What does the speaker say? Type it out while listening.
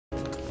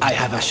I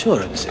have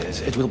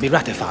assurances it will be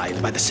ratified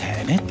by the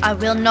Senate. I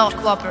will not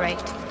cooperate.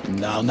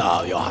 No,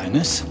 Your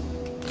Highness.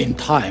 In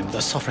time,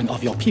 the suffering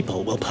of your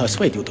people will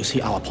persuade you to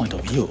see our point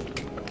of view.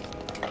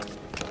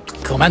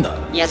 Commander.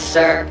 Yes,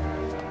 sir.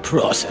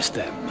 Process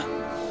them.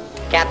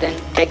 Captain,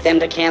 take them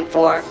to Camp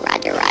 4.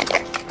 Roger, roger.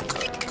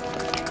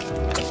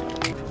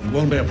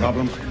 Won't be a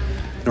problem.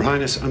 Your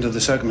Highness, under the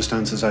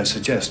circumstances, I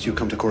suggest you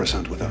come to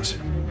Coruscant with us.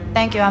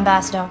 Thank you,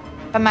 Ambassador.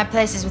 But my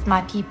place is with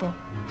my people.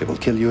 They will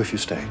kill you if you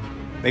stay.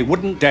 They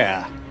wouldn't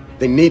dare.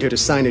 They need her to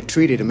sign a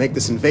treaty to make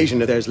this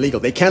invasion of theirs legal.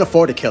 They can't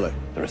afford to kill her.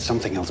 There is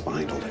something else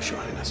behind all this, Your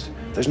Highness.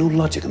 There's no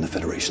logic in the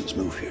Federation's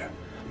move here.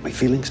 My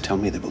feelings tell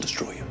me they will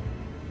destroy you.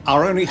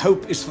 Our only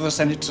hope is for the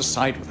Senate to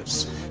side with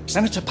us.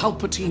 Senator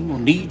Palpatine will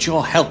need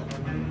your help.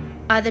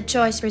 Either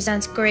choice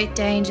presents great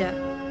danger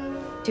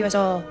to us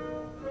all.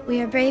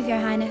 We are brave, Your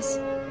Highness.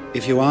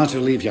 If you are to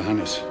leave, Your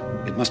Highness,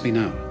 it must be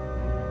now.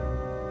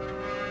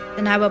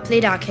 Then I will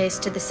plead our case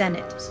to the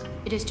Senate.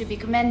 It is to be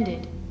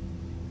commended.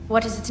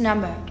 What is its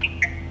number?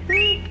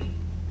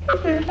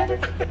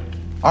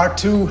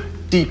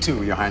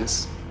 R2-D2, Your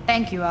Highness.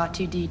 Thank you,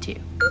 R2-D2.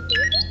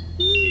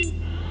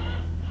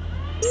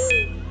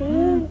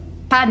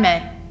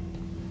 Padme.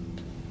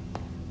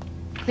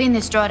 Clean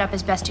this droid up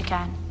as best you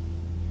can.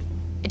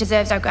 It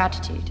deserves our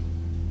gratitude.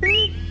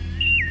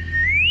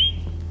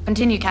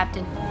 Continue,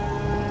 Captain.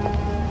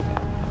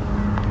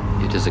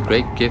 It is a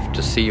great gift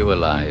to see you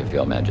alive,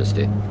 Your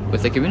Majesty.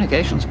 With the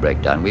communications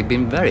breakdown, we've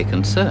been very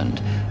concerned.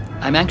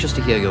 I'm anxious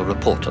to hear your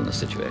report on the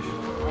situation.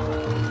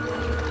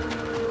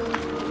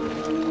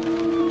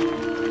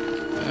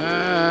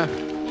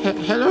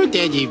 Hello,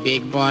 Daddy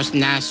Big Boss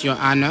Nass, Your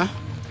Honor.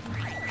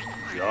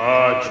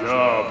 Jar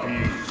Jar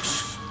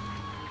Binks.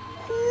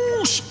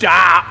 Who's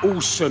da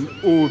us and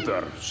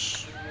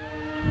others?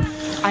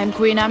 I am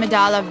Queen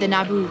Amidala of the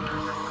Naboo.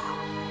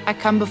 I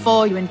come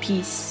before you in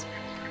peace.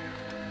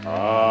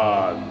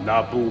 Ah,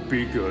 Naboo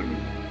Bigun.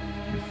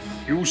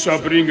 Yousa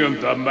bringen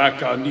the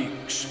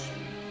mechanics.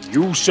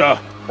 Yousa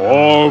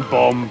all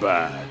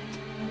bombard.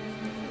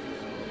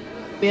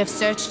 We have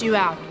searched you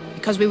out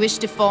because we wish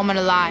to form an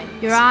alliance.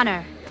 Your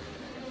Honor.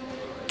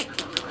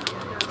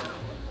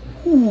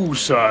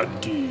 Who's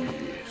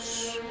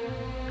this?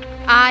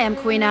 I am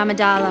Queen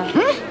Amidala.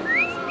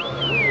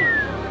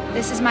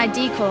 This is my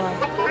decoy,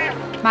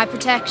 my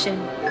protection,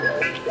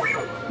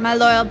 my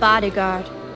loyal bodyguard.